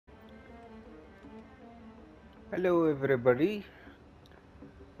Hello everybody,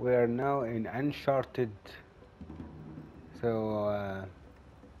 we are now in Uncharted. So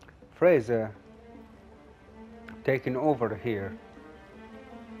Frazer taking over here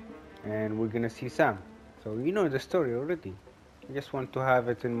and we're gonna see Sam. So you know the story already. I just want to have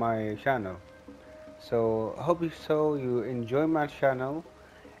it in my channel. So I hope you enjoy my channel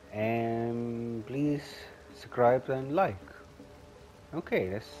and please subscribe and like. Okay,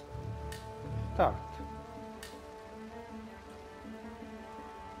 let's start.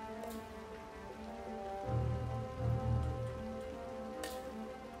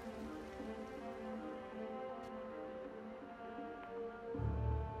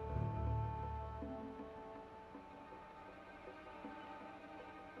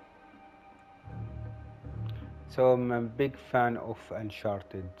 So I'm a big fan of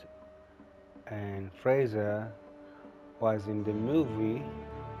Uncharted and Fraser was in the movie,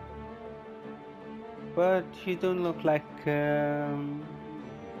 but she don't look like the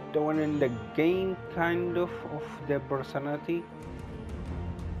one in the game, kind of the personality.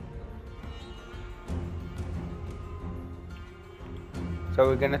 So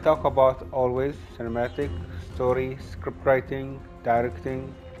we're gonna talk about always cinematic, story, script writing,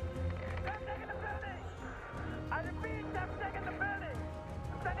 directing.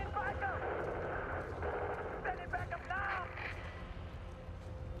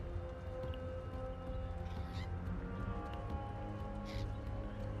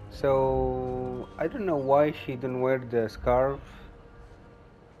 So I don't know why she didn't wear the scarf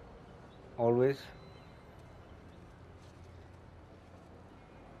always.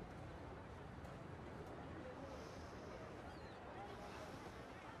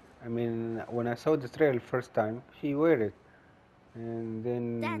 I mean, when I saw the trailer first time, she wear it, and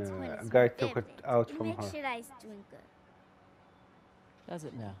then That's when a it's guy my took it favorite. out It from makes her. your eyes twinkle. Does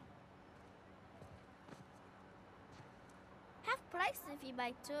it now? Half price if you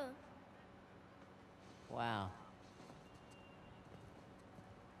buy two. Wow.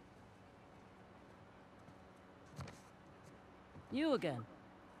 You again?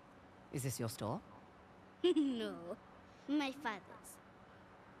 Is this your store? No, my father's.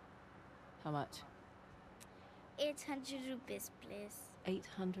 How much? 800 rupees, please.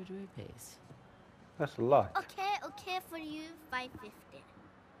 800 rupees. That's a lot. Okay, for you, 550.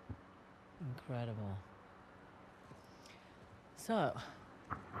 Incredible. So,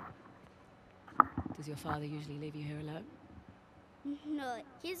 does your father usually leave you here alone? No,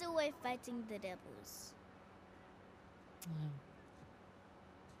 he's away fighting the rebels.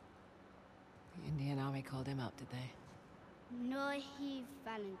 The Indian army called him up, did they? No, he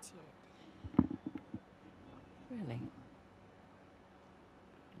volunteered. Really?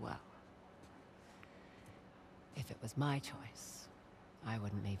 Well, if it was my choice, I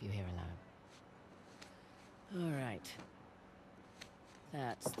wouldn't leave you here alone. All right.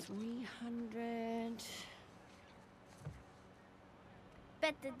 That's 300.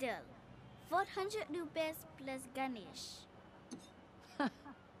 Better deal. 400 rupees plus Ganesh.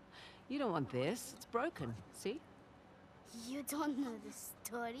 You don't want this. It's broken. See? You don't know the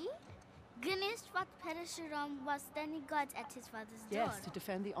story? Ganesh fought Parashuram was standing guard at his father's door. Yes, to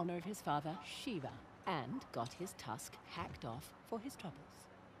defend the honor of his father, Shiva, and got his tusk hacked off for his troubles.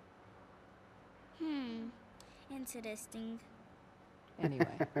 Interesting.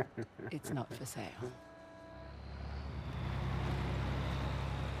 Anyway, it's not for sale.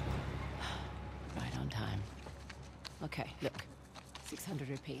 Right on time. Okay, look. 600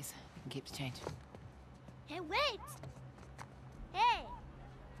 rupees. You can keep the change. Hey, wait! Hey!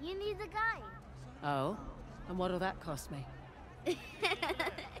 You need the guy. Oh? And what'll that cost me? My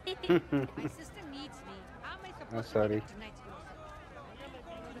sister needs me. How am I supposed Oh, to sorry. get tonight's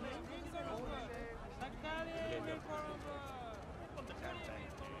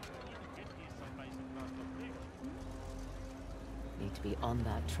Need to be on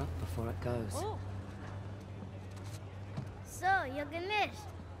that truck before it goes. Oh, So, you're Ganesh.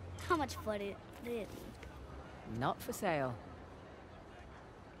 How much for it, really? Not for sale.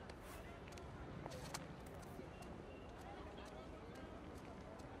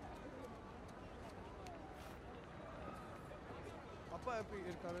 அப்பா எப்படி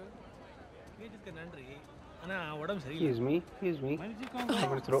இருக்காரு? வீட்டுக்கு நன்றி ஆனா உடம்பு Excuse சரியில்லை me, excuse me. மன்னிச்சுக்கோங்க I'm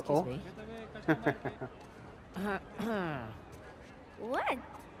gonna throw. Excuse Oh, me. What?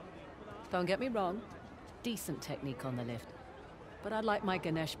 Don't get me wrong. Decent technique on the lift. But I'd like my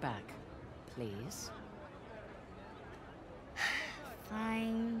Ganesh back. Please.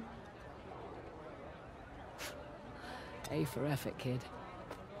 Fine. A for effort, kid.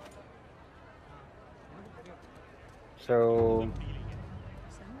 so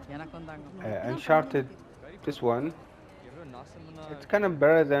Uncharted This one, it's kind of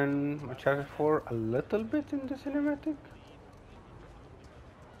better than Uncharted 4 a little bit in the cinematic.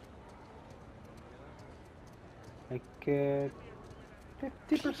 Like 50%.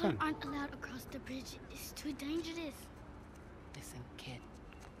 People aren't allowed across the bridge. It's too dangerous. Listen, kid,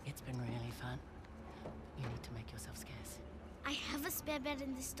 it's been really fun. You need to make yourself scarce. I have a spare bed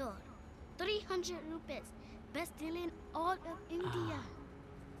in the store. 300 rupees. Best deal in all of India.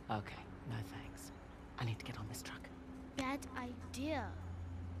 Okay, no thanks. I need to get on this truck. Bad idea.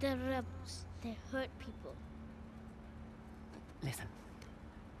 The rebels, they hurt people. Listen,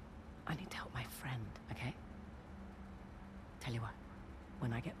 I need to help my friend, okay? Tell you what,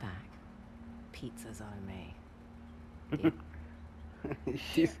 when I get back, pizza's on me.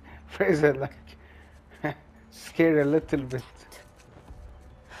 She's Frazer like scared a little bit.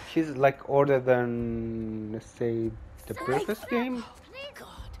 She's like older than, let's say, the previous game. God.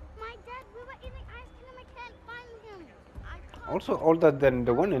 My dad, we were eating ice cream. I can't find him. I can't. Also older than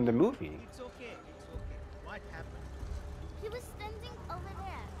the one in the movie. It's okay. What happened? He was standing over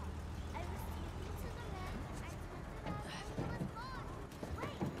there. I was speaking to the man. I told him he was gone.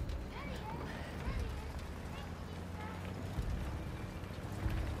 Wait, there he is. There he is.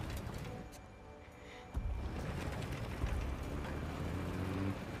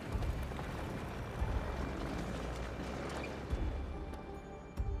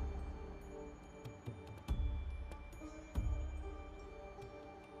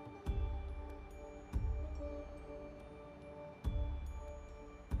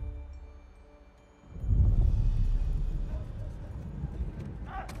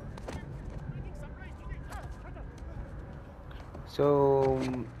 So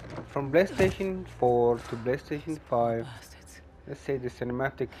from PlayStation 4 to PlayStation 5, Bastards. let's say the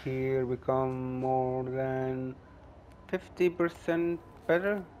cinematic here become more than 50%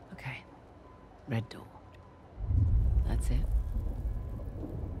 better. Okay. Red door. That's it.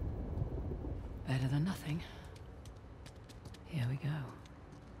 Better than nothing. Here we go.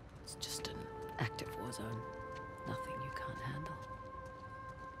 It's just an active war zone. Nothing you can't handle.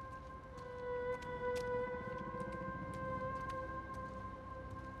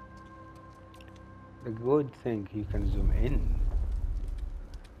 The good thing you can zoom in.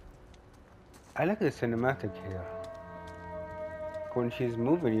 I like the cinematic here. When she's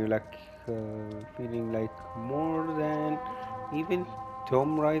moving, you're like feeling like more than even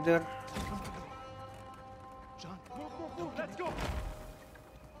Tomb Raider. John, move, let's go.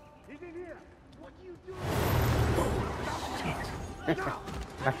 He's in here. What are you doing?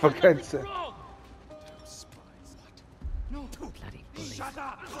 I forgot. Spies. What? No. Bloody bullies. Shut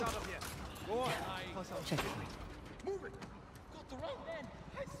up. Get out of here. Go on. Checkpoint. Move it. Got the wrong man.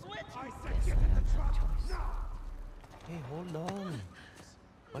 I swear to you. I Yes, said I get in have the no truck. choice. Now. Hey, hold on.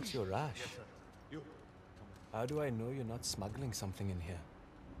 What's your rush? Yes, sir. You. How do I know you're not smuggling something in here?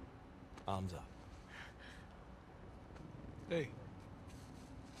 Arms up. Hey.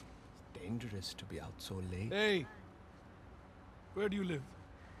 It's dangerous to be out so late. Hey. Where do you live?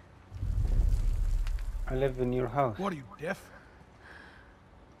 I live in your house. What are you, deaf?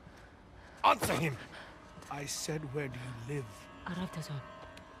 Answer him. I said, where do you live? Arabtazon.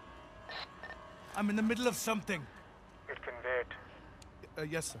 I'm in the middle of something. It can wait.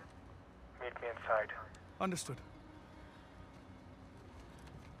 Yes, sir. Meet me inside. Understood.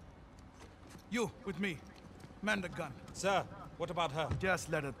 You, with me. Man the gun. Sir, what about her? Just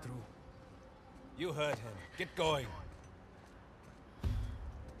let her through. You heard him. Get going.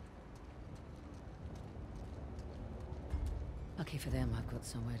 Lucky for them, I've got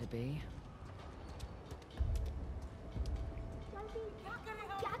somewhere to be.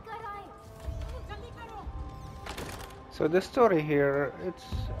 So the story here,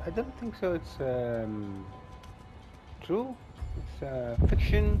 I don't think so. It's true. It's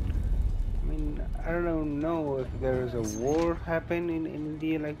fiction. I mean, I don't know if there is a war happen in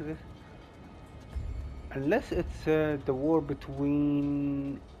India like this. Unless it's the war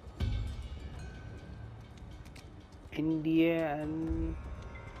between India and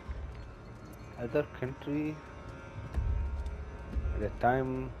other country. At the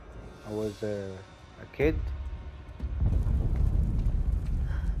time I was a kid.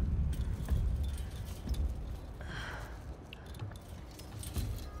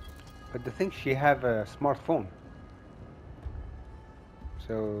 But the thing, she have a smartphone.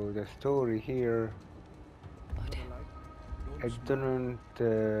 So the story here, Oh dear. it didn't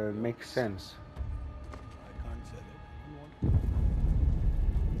make sense. I can't sell it. You want?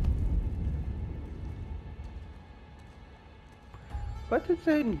 But it's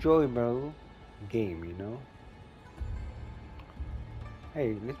an enjoyable game, you know.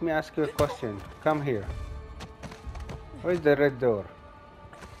 Hey, let me ask you a question. Come here. Where's the red door?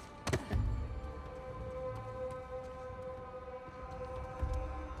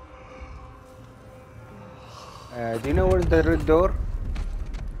 Do you know where's the red door?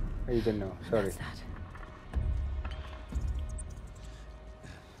 Oh, you don't know. Sorry. What's that?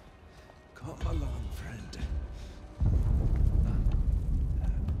 Come along, friend.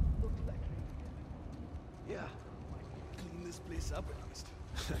 Yeah. Clean this place up at least.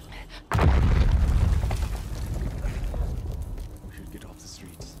 We should get off the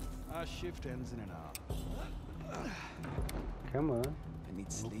streets. Our shift ends in an hour. Come on. I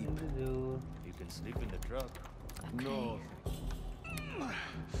need sleep. Open the door. You can sleep in the truck. No.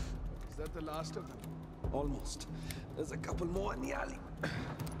 Is that the last of them? Almost. There's a couple more in the alley. Oh,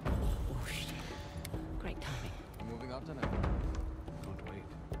 shit. Great timing. We're moving out tonight. Don't wait.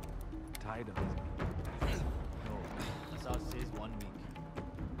 Tired of this. No, Asad says 1 week.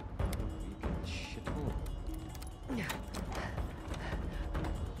 Weekend shithole.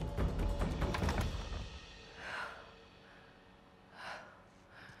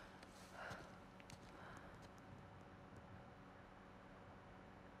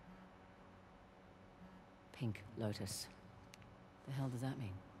 Pink lotus. The hell does that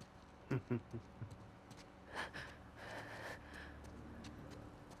mean?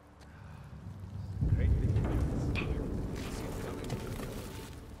 Great thing.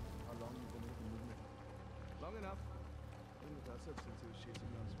 How long you been making movement? Long enough. Been with Asad since he was chasing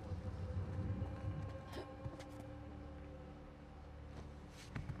down small guns.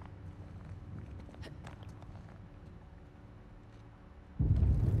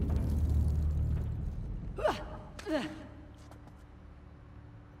 Tired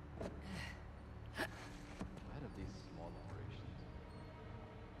of these small operations.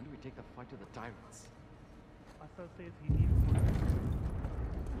 When do we take the fight to the tyrants? Asad says he needs more.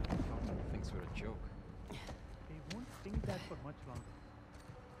 Government thinks we're a joke. They won't think that for much longer.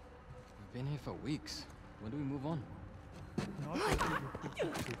 We've been here for weeks. When do we move on? Not every good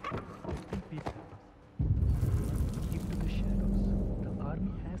thing peace happens. Keep to the shadows. The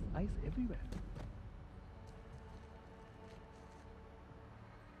army has eyes everywhere.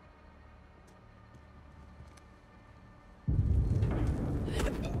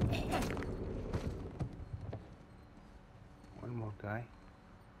 One more guy.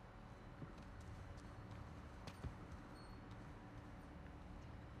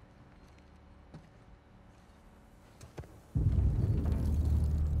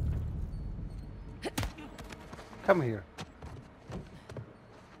 Come here.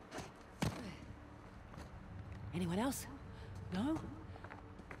 Anyone else? No?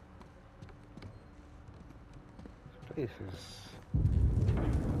 This place is...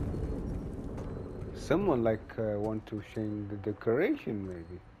 Someone like want to change the decoration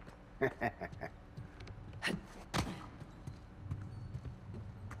maybe.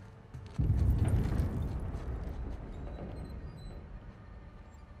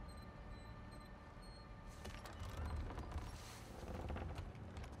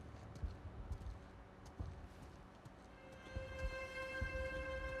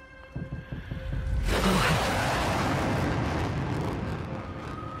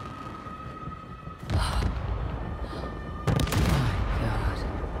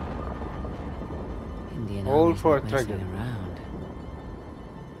 Indian All army's for not a messing trigger. around.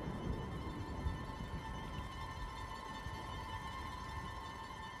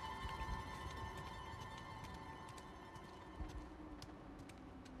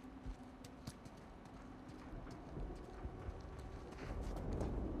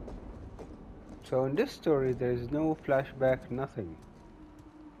 So in this story there is no flashback, nothing.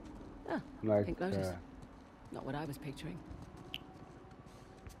 Ah, Like Pink Lotus. Not what I was picturing.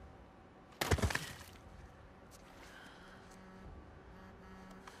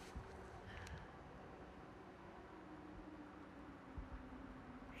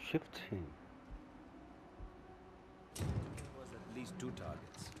 shifting. There was at least 2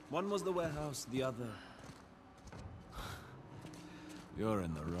 targets. One was the warehouse, the other... You're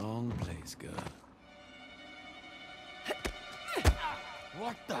in the wrong place, girl.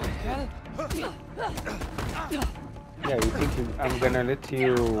 What the hell? Yeah, you think I'm gonna let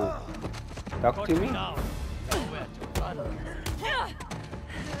you talk to me?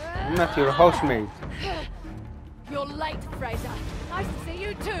 I'm not your housemate. You're late, Frazer. Nice to see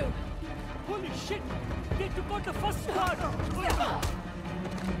you too. Holy shit! They took out the first squad!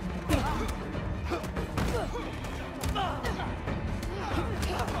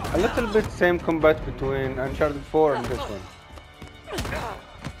 A little bit same combat between Uncharted 4 and this one.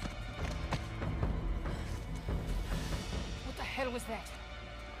 What the hell was that?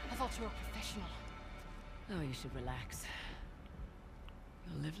 I thought you were a professional. Oh, you should relax.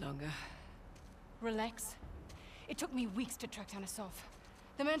 You'll live longer. Relax. It took me weeks to track down Asov.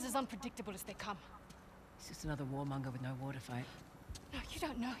 The man's as unpredictable as they come. He's just another warmonger with no war to fight. No, you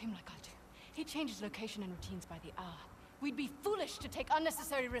don't know him like I do. He changes location and routines by the hour. We'd be foolish to take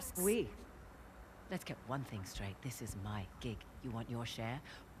unnecessary risks. Let's get one thing straight. This is my gig. You want your share?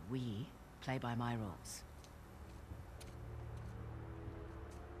 We play by my rules.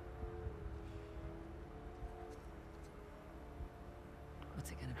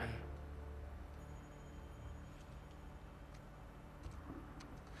 What's it gonna be?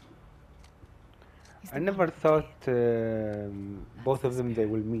 I never thought both of them they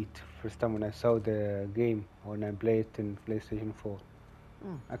will meet. First time when I saw the game, when I played it in PlayStation 4.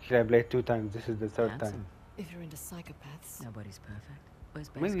 Actually, I played 2 times. This is the 3rd time. Handsome. If you're into psychopaths. Nobody's perfect. Where's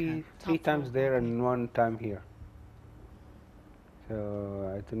base Maybe camp? 3 Top times floor, there probably. and 1 time here. So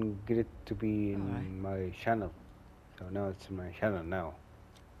I didn't get it to be in Alright. my channel. So now it's in my channel now.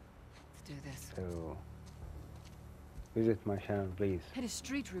 Let's do this. So visit my channel, please. Had a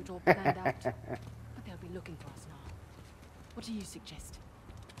street route all planned out. But they'll be looking for us now. What do you suggest?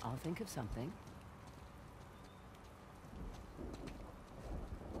 I'll think of something.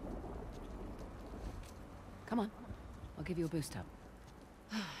 Come on. I'll give you a boost up.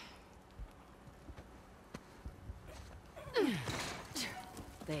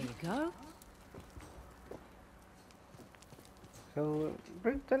 There you go. So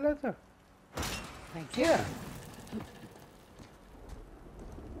bring the letter. Thank you. Yeah.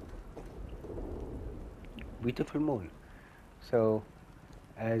 Beautiful moon. So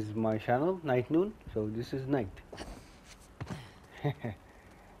as my channel, night noon, so this is night.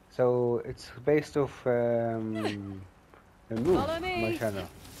 So it's based off the moon, Follow me. my channel.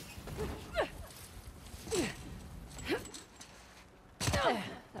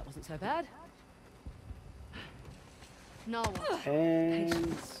 That wasn't so bad. Now what?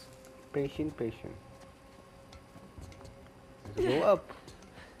 And patient. Let's go up.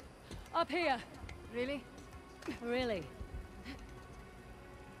 Up here. Really? Really?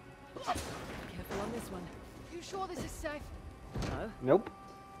 Careful on this one. You sure this is safe? No? Nope.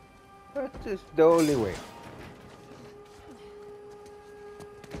 That is the only way.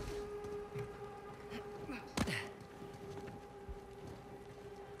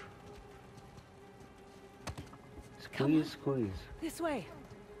 Squeeze. This way.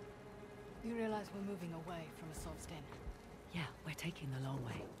 You realize we're moving away from Asov's den. Yeah, we're taking the long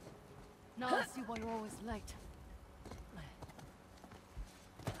way. Now I see why you're always late.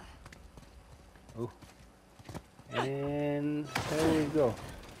 Oh. And there we go.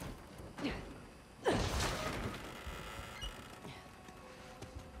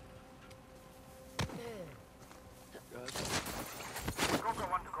 Cobra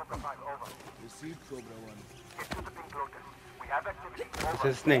 1 to Cobra 5, over. Received Cobra 1. Get to the pink lotus. We have activity. This Over.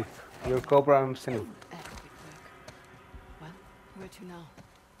 is Snake. Your Cobra, I'm Snake. Quick work. Well, where to now?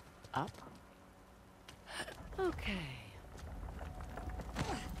 Up. Okay.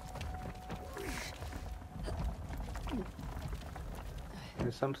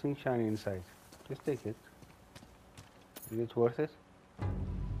 There's something shiny inside. Just take it. Is it worth it?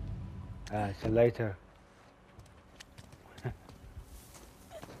 Ah, it's a lighter.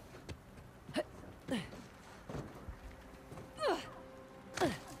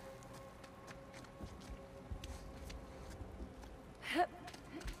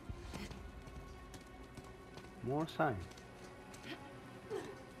 More sign.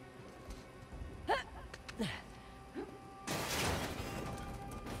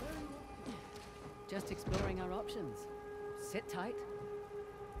 Just exploring our options. Sit tight.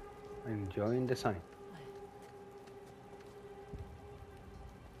 Enjoying the sign.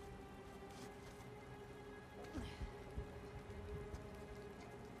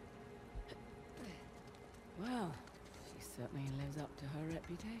 Well, she certainly lives up to her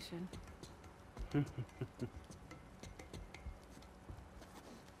reputation.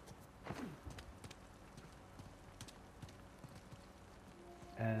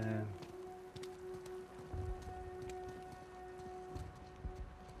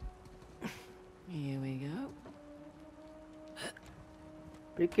 Here we go.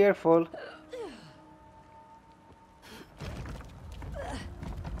 Be careful.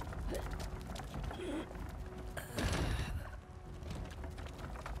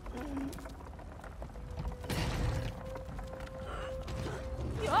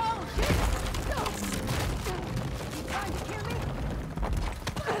 Oh, shit! You trying to kill me?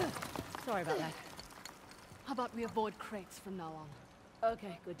 Sorry about that. How about we avoid crates from now on?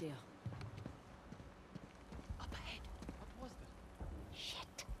 Okay, good deal. Up ahead. What was that?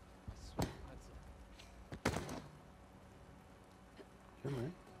 Shit. I swear, that's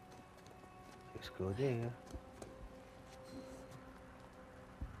go there.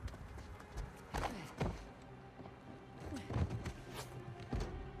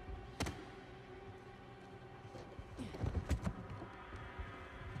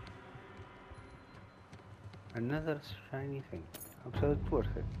 Another shiny thing. Absolute worth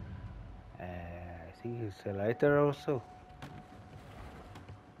it. I think it's a lighter also.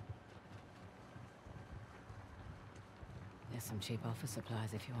 There's some cheap office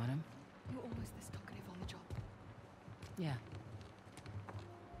supplies if you want them. You're always this talkative on the job. Yeah.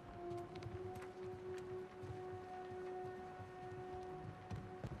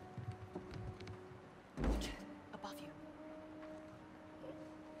 Above you.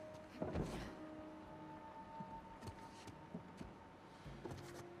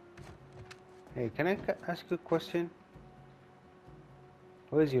 Hey, can I ask you a question?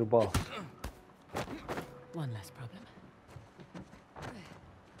 Where's your boss? One less problem.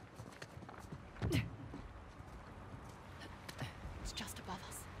 It's just above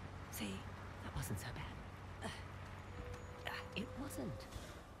us. See, that wasn't so bad. It wasn't.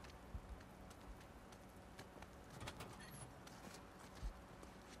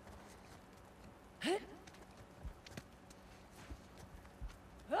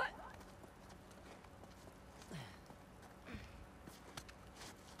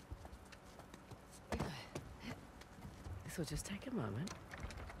 This will just take a moment.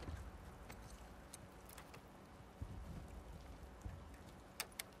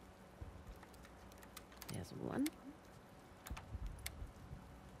 There's one.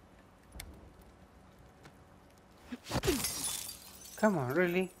 Come on,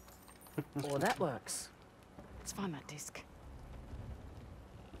 really? Oh, that works. Let's find that disc.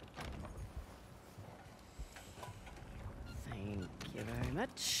 Thank you very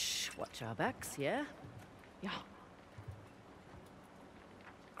much. Watch our backs, yeah? Yeah.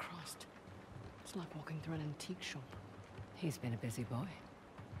 Christ. It's like walking through an antique shop. He's been a busy boy.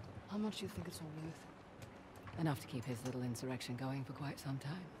 How much do you think it's all worth? Enough to keep his little insurrection going for quite some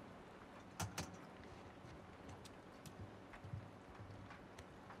time.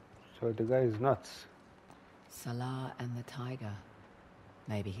 So the guy is nuts. Salah and the tiger.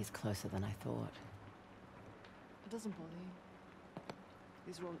 Maybe he's closer than I thought. It doesn't bother you.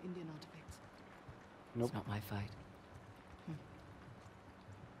 These are all Indian artifacts. Nope. It's not my fight.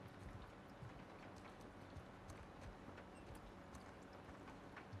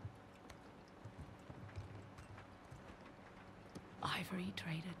 Ivory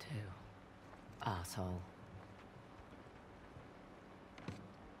trader too. Arsehole.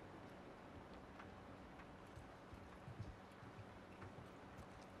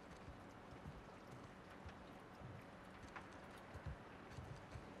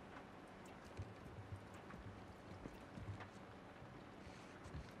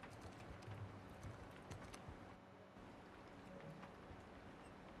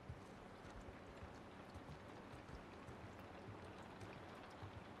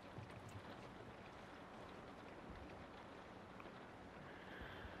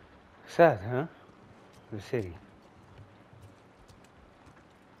 Sad, huh? The city.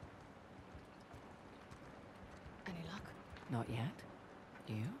 Any luck? Not yet.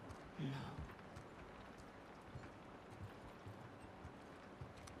 You? No.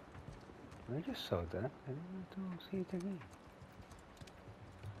 I just saw that. I didn't want to see it again.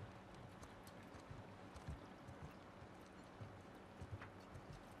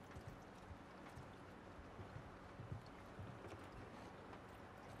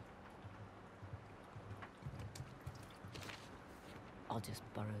 I'll just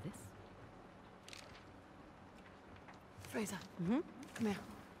borrow this. Frazer, Mm-hmm. come here.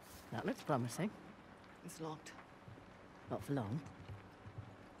 That looks promising. It's locked. Not for long.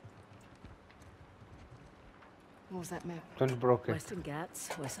 What was that map? Don't broke it. Western Ghats,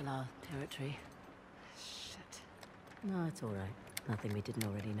 Wessalar territory. Shit. No, it's all right. Nothing we didn't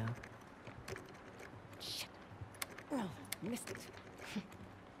already know. Shit. Oh, missed it.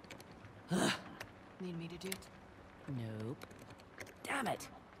 Need me to do it? Nope. Damn it!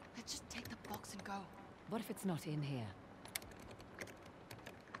 Let's just take the box and go. What if it's not in here?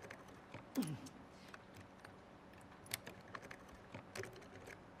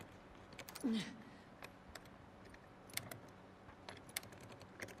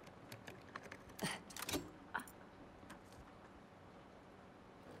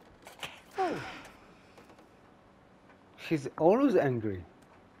 She's always angry.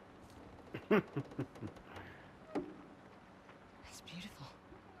 It's beautiful.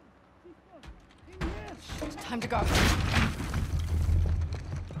 Shit, time to go.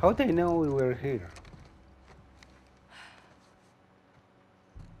 How they know we were here?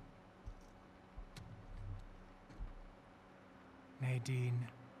 Nadine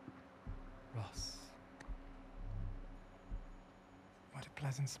Ross. What a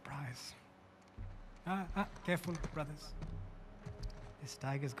pleasant surprise. Careful, brothers. This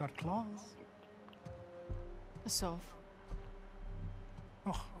tiger's got claws. A sov.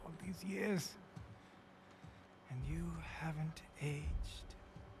 Oh, all these years. And you haven't aged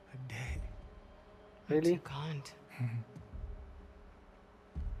a day. Really? You can't.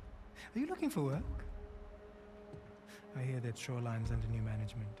 Are you looking for work? I hear that Shoreline's under new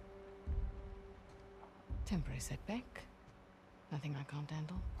management. Temporary setback. Nothing I can't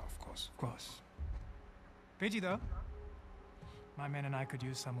handle. Of course, of course. Pidgey, though. My men and I could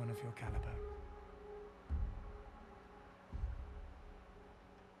use someone of your caliber.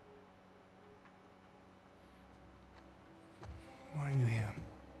 Why are you here?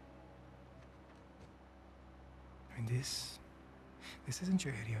 I mean, this isn't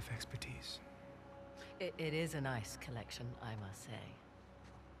your area of expertise. It is a nice collection, I must say.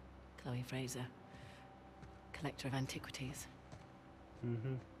 Chloe Frazer, collector of antiquities.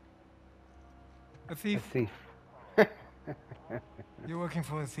 Mm-hmm. A thief? A thief. You're working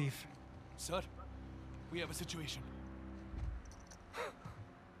for a thief. Sir, we have a situation.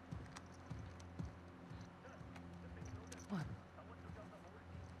 What?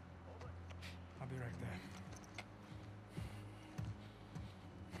 I'll be right there.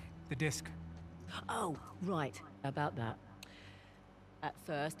 The disc. Oh, right, about that. At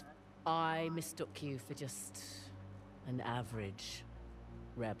first, I mistook you for just an average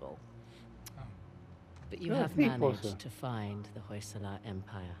rebel. Oh. But you You're a have thief managed also. to find the Hoysala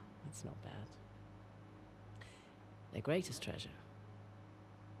Empire. That's not bad. Their greatest treasure,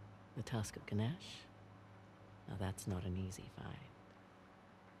 the Tusk of Ganesh. Now that's not an easy find.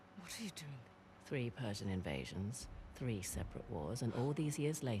 What are you doing? 3 Persian invasions, 3 separate wars, and all these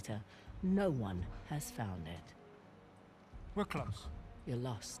years later, no one has found it. We're close. You're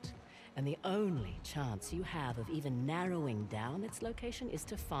lost. And the only chance you have of even narrowing down its location is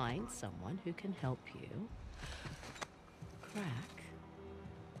to find someone who can help you crack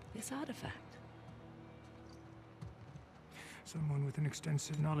this artifact. Someone with an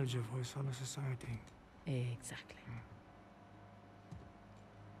extensive knowledge of Hoysala society. Exactly.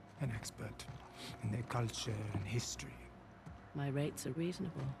 An expert in their culture and history. My rates are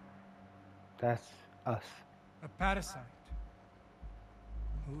reasonable. That's us. A parasite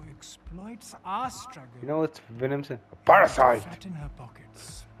who exploits our struggle. You know what's Venom said? A parasite! Fat in her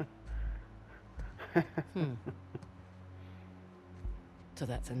pockets. So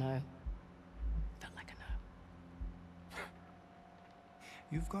that's a no. Felt like a no.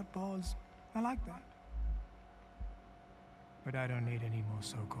 You've got balls. I like that. But I don't need any more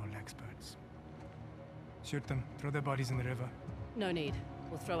so-called experts. Shoot them. Throw their bodies in the river. No need.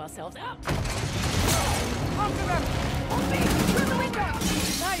 We'll throw ourselves out. After them! On me! Through the window!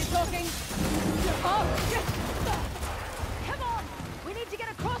 Now you're talking! Oh, yes. Come on! We need to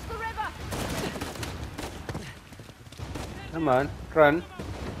get across the river! Come on, run.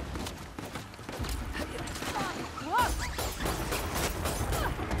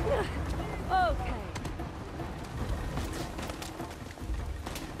 Okay.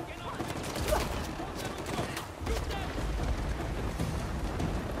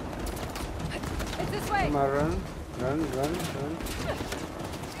 It's this way! Come on, run. Run.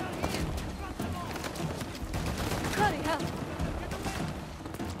 Bloody hell!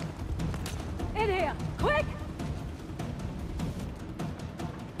 In here! Quick!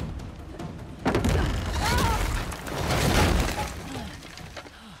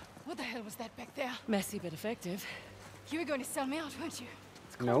 What the hell was that back there? Messy but effective. You were going to sell me out, weren't you?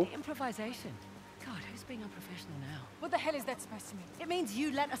 It's called No. improvisation. God, who's being unprofessional now? What the hell is that supposed to mean? It means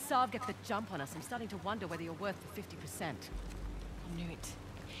you let Asav get the jump on us. I'm starting to wonder whether you're worth the 50%. I knew it.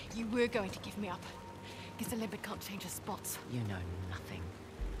 You were going to give me up. Guess a leopard can't change his spots. You know nothing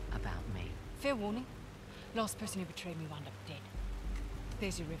about me. Fair warning. Last person who betrayed me wound up dead.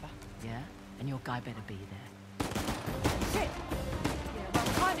 There's your river. Yeah? And your guy better be there. Shit! Yeah, well,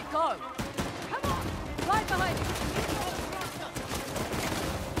 time to go! Come on! Right behind you!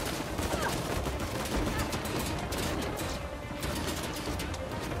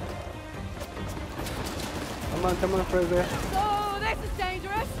 Come on, Frazer. Oh, this is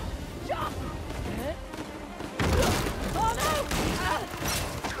dangerous! Jump! Oh no!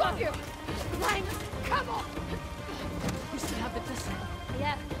 Got you! Thanks! Come on! We still have the distance.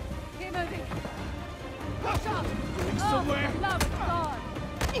 Yeah. Keep moving. Push up! Going somewhere. Oh, love, it's gone!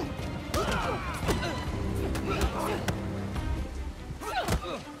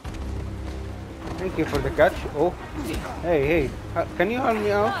 Thank you for the catch. Oh, hey, can you help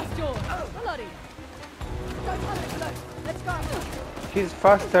me out? Last, George! Bloody! Don't let it float! Let's go! He's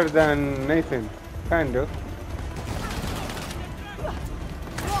faster than Nathan, kind of.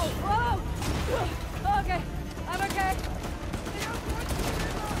 Whoa, whoa! Okay, I'm okay.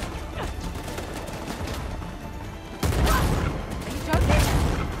 Are you joking?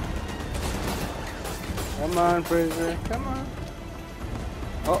 Come on, Frazer, come on.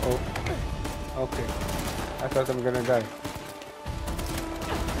 Uh-oh. Okay. I thought I'm gonna die.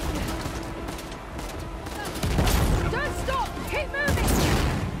 Don't stop! Keep moving!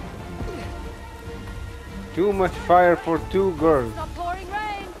 Too much fire for two girls. Stop pouring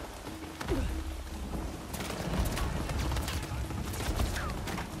rain!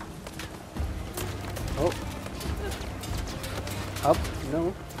 Oh. Up?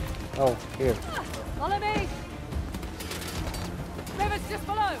 No. Oh, here. Follow me! River's just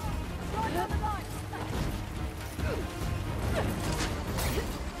below! Right down the line!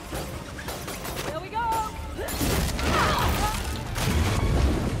 Here we go!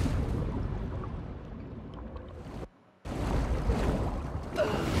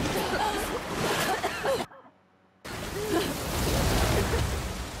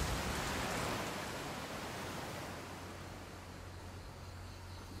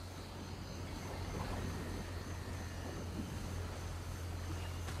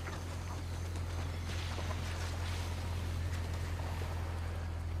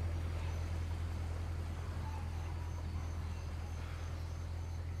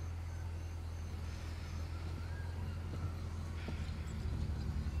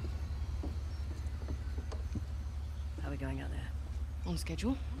 How are we going out there? On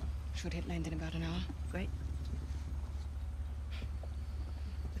schedule. Should hit land in about an hour. Great.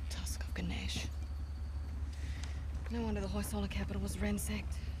 The tusk of Ganesh. No wonder the Hoysala capital was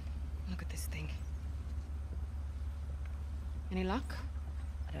ransacked. Look at this thing. Any luck?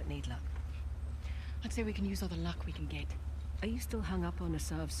 I don't need luck. I'd say we can use all the luck we can get. Are you still hung up on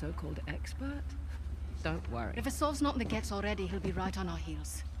Asav's so-called expert? Don't worry. If Asav's not in the Gets already, he'll be right on our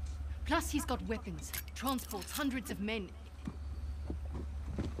heels. Plus, he's got weapons, transports, hundreds of men.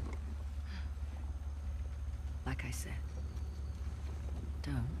 Like I said,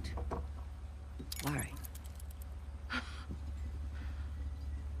 don't worry.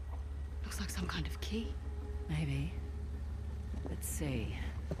 Looks like some kind of key. Maybe. Let's see.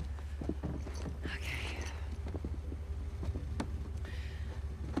 Okay.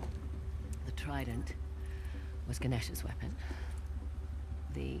 The trident was Ganesh's weapon.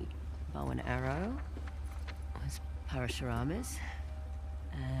 The bow and arrow was Parashurama's.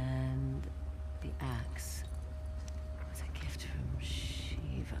 And the axe was a gift from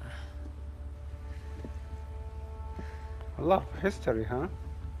Shiva. A lot of history, huh?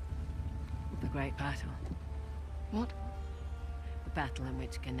 The great battle. What? The battle in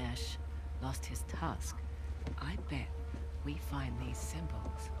which Ganesh lost his tusk. I bet we find these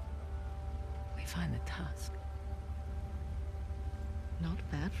symbols. We find the tusk. Not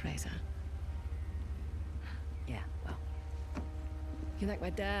bad, Frazer. Yeah, well. You thank my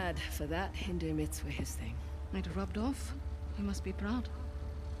dad for that. Hindu myths were his thing. It rubbed off. You must be proud.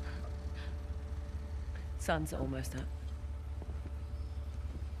 Sun's almost up.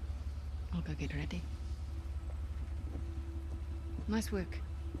 I'll go get ready. Nice work.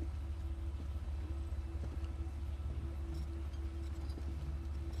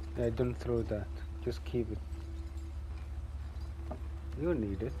 Yeah, don't throw that. Just keep it. You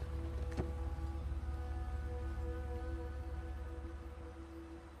need it.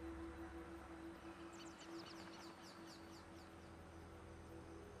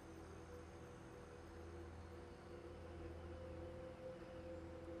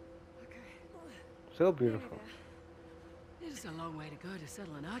 So beautiful. It is a long way to go to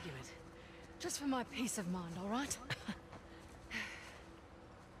settle an argument. Just for my peace of mind, all right?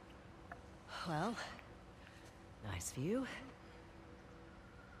 Well, nice view.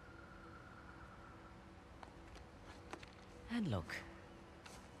 And look.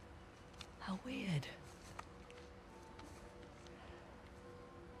 How weird.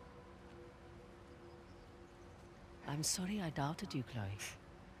 I'm sorry I doubted you, Chloe.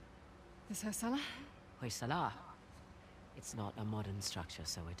 Is Hoysala? Hoysala. It's not a modern structure,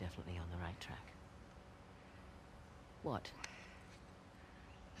 so we're definitely on the right track. What?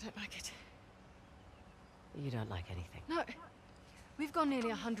 I don't like it. You don't like anything. No. We've gone nearly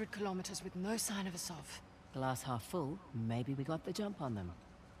 100 kilometers with no sign of Asav. Glass half full, maybe we got the jump on them.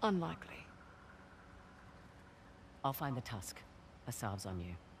 Unlikely. I'll find the tusk. Asav's on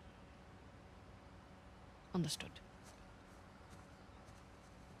you. Understood.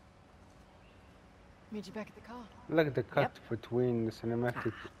 Meet you back at the car. Like the cut between the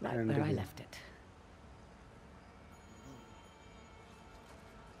cinematic Right and where the I game. left it.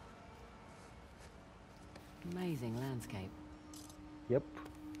 Amazing landscape. Yep.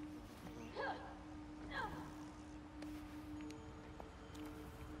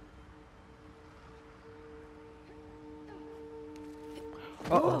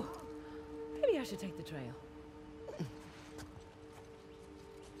 Uh-oh. Maybe I should take the trail.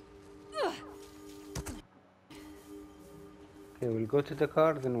 Okay, we'll go to the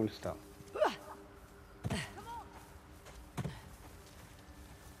car, then we'll stop.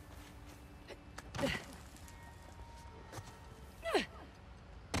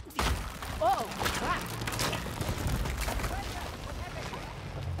 Oh, crap.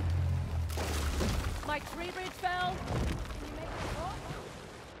 My tree bridge fell. Can you make it stop?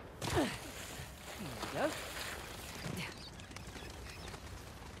 There you go.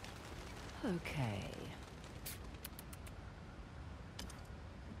 Okay.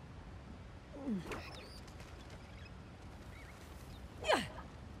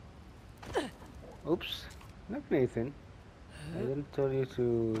 Oops. Look, Nathan. I didn't tell you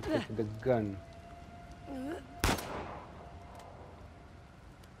to take the gun.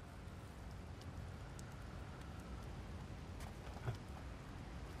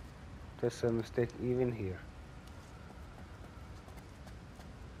 There's a mistake even here.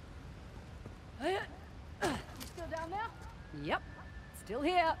 You still down there? Yep. Still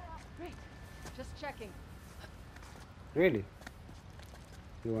here. Great. Just checking. Really?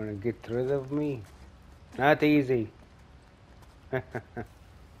 You want to get rid of me? Not easy.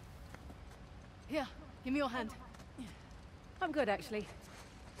 Here, give me your hand. I'm good, actually.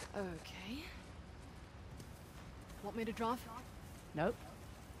 Okay. Want me to drive? Nope.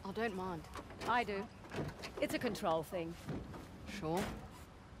 I don't mind. I do. It's a control thing. Sure.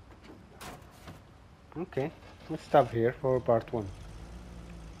 Okay, let's stop here for part 1.